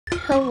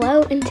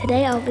Hello, and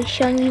today I'll be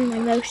showing you my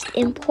most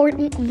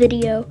important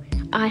video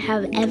I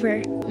have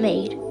ever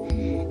made.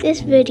 This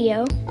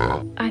video,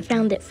 I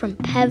found it from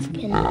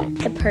Pevkin,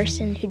 the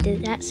person who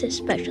did That's His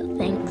Special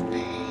Things.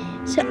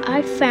 So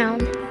I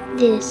found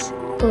this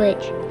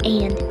glitch,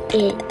 and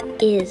it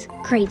is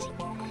crazy.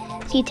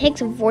 So you take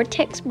a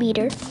vortex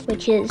beater,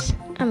 which is,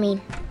 you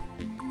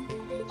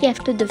have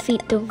to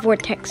defeat the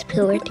vortex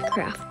pillar to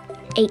craft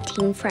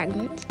 18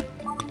 fragments.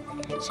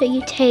 So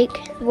you take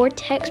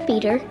vortex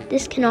beater.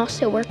 This can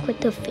also work with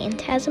the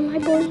phantasm, I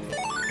believe.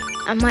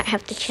 I might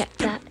have to check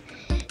that.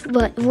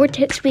 But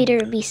vortex beater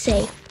would be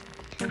safe.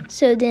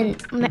 So then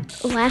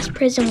last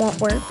prison won't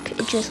work.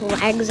 It just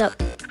lags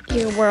up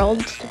your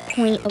world to the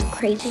point of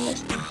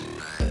craziness.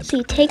 So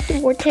you take the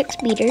vortex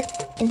beater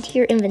into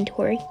your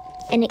inventory,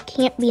 and it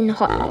can't be in the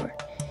hotbar.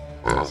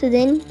 So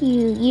then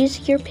you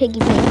use your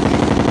piggy bank.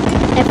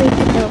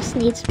 Everything else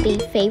needs to be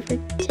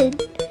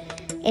favorited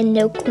and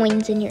no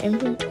coins in your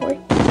inventory.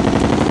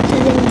 So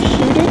then you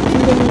shoot it,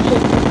 and then you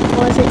hit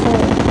pause it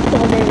all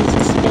while there is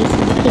a space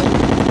in the pig.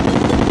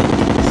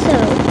 So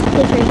if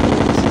everything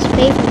else is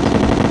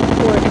favorited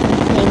or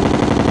everything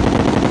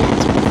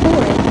that's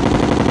before it,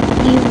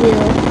 you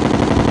will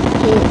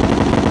hit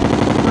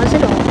pause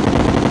it all,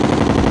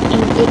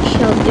 and it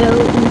shall go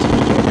into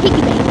your piggy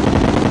bank.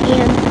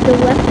 And the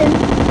weapon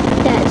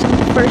that is on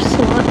the first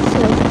slot, so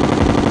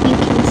you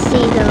can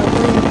see the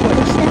lunar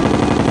portal staff.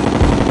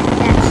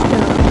 That's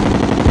the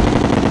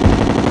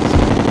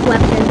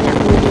weapon that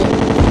will get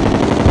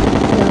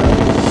the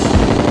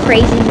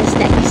craziness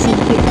that you see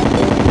here.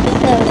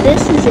 So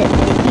this is it.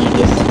 You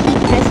just keep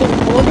pressing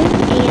holding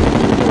and you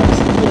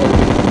just get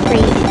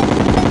crazy.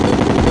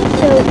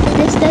 So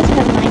this does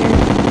have minor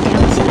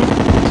downside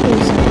to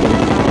something.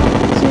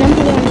 So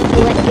number one, if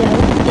you let go,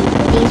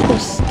 these will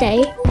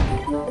stay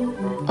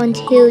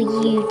until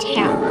you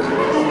tap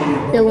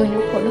the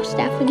lunar portal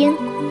staff again.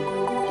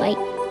 Like,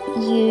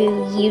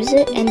 you use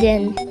it, and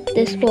then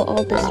this will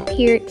all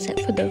disappear except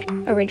for the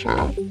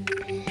original.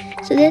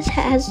 So this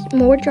has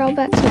more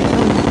drawbacks like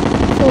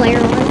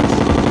flare-ons.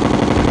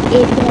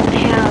 It won't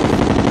have,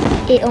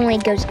 it only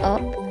goes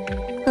up.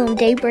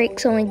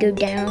 Daybreaks only go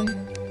down.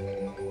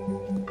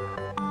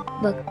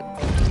 But,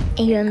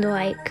 and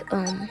like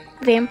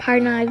vampire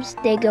knives,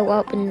 they go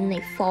up and then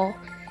they fall.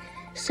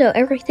 So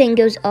everything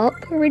goes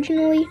up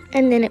originally,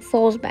 and then it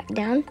falls back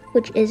down,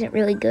 which isn't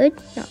really good.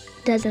 No,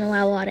 doesn't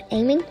allow a lot of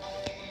aiming.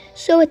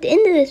 So at the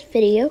end of this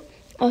video,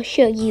 I'll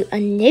show you a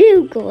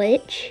new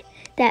glitch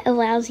that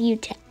allows you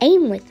to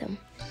aim with them.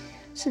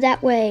 So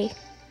that way,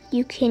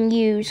 you can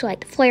use like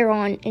the flare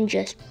on and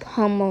just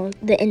pummel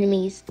the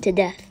enemies to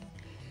death.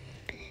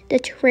 The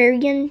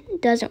Terrarian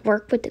doesn't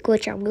work with the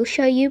glitch I will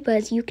show you,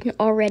 but you can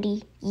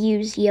already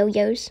use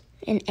yo-yos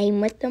and aim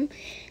with them.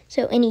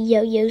 So any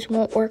yo-yos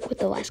won't work with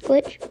the last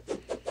glitch.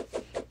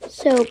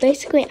 So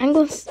basically,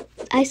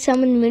 I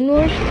summon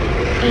Moonlord,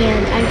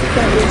 and I'm just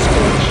going to do this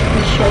glitch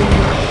and show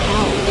you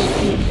how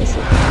easy this is.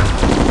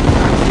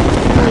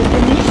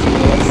 When you see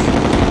this,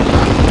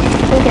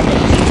 look at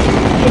this.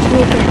 Just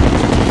look at it.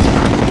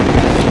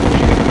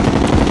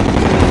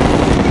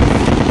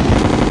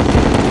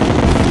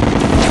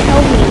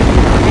 Tell me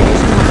that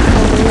is not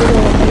a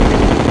little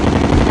amazing.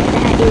 Like,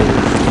 that is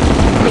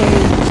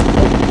very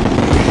OP.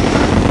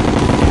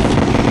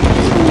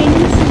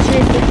 This is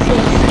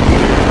ridiculous.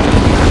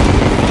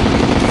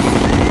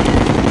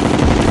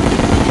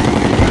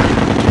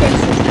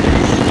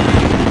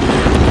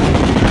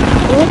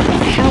 Look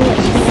at how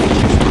much more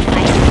his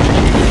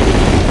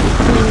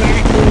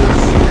that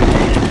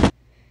is.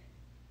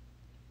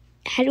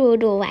 I had a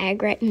little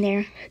lag right in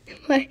there.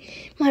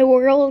 My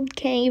world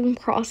can't even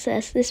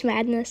process this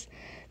madness.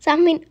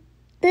 So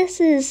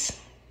this is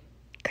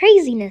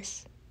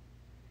craziness.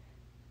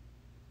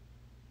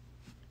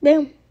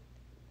 Boom.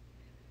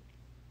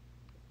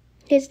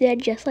 It's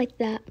dead just like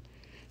that.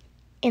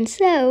 And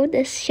so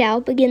this shall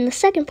begin the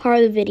second part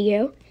of the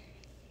video,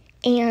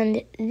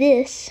 and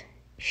this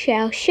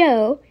shall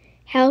show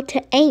how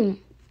to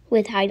aim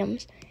with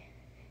items.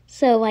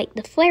 So like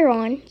the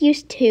flare-on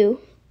used to,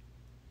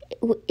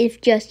 if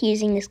just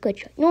using this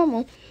glitch like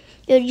normal,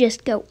 it would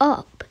just go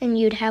up and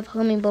you'd have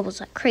homing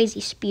bubbles like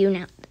crazy spewing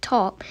out the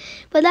top.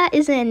 But that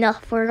isn't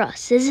enough for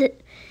us, is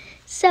it?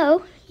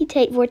 So you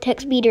take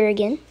vortex beater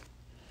again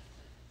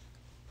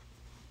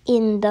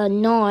in the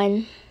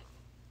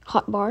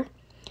non-hotbar.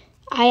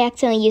 I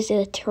accidentally used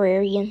a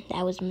Terrarian.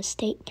 That was a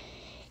mistake.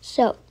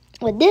 So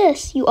with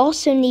this, you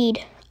also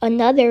need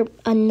another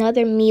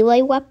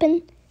melee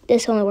weapon.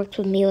 This only works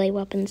with melee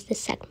weapons, the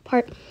second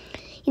part.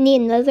 You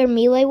need another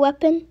melee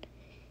weapon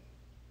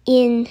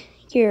in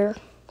your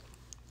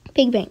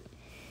big bank.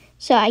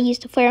 So I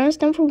used the flare-on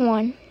number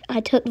one. I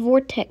took the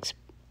vortex.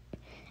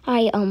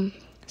 I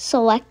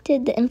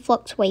selected the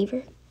influx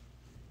waver.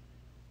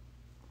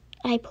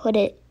 I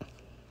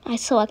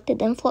selected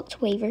the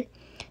influx waver.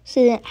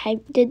 So then I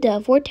did the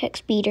vortex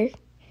beater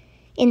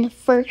in the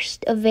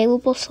first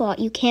available slot.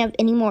 You can't have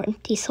any more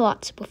empty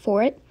slots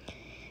before it.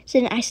 So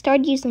then I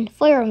started using the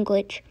flare-on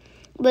glitch.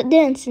 But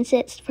then, since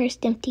it's the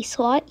first empty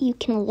slot, you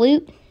can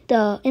loot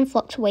the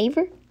influx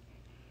waiver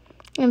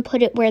and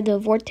put it where the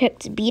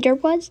vortex beater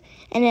was,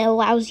 and it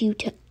allows you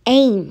to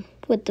aim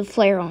with the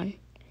flare on.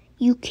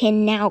 You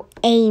can now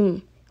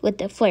aim with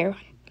the flare on.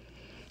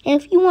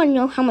 And if you want to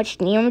know how much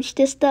damage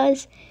this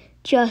does,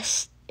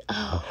 just,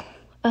 oh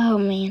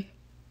man,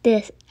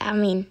 it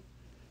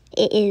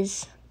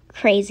is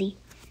crazy.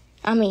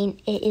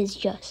 It is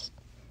just,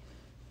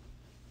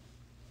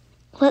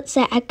 let's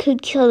say I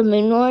could kill the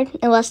Moon Lord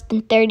in less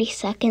than 30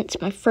 seconds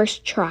my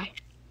first try.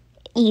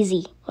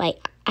 Easy.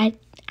 Like, I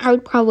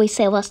would probably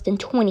say less than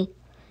 20.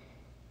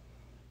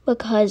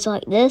 Because,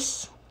 like,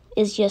 this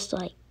is just,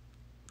 like,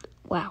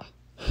 wow.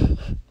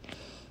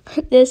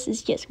 This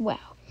is just wow.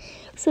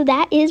 So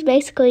that is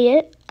basically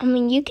it.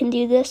 You can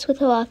do this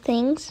with a lot of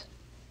things.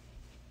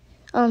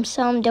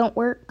 Some don't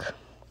work.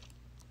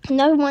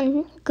 Another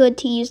one good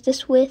to use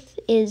this with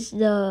is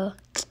the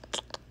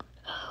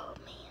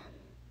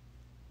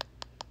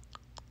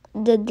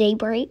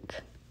daybreak.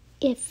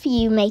 If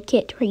you make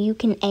it where you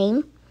can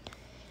aim,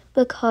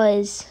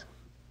 because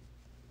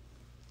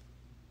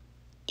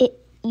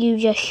you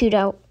just shoot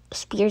out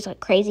spears like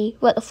crazy.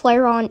 But the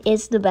flare on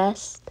is the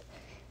best.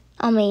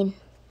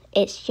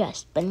 It's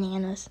just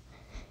bananas.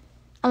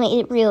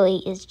 It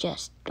really is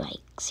just, like,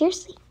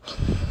 seriously.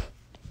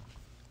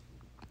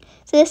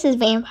 So this is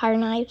vampire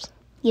knives.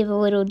 Give a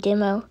little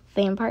demo,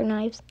 vampire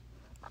knives.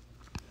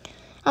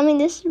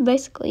 This is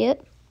basically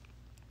it.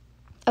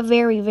 A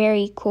very,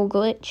 very cool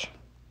glitch.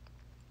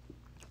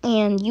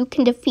 And you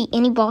can defeat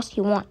any boss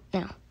you want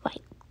now.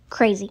 Like,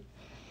 crazy.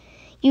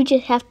 You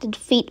just have to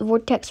defeat the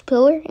vortex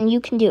pillar, and you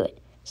can do it.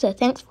 So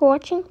thanks for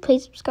watching.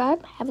 Please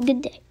subscribe. Have a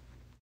good day.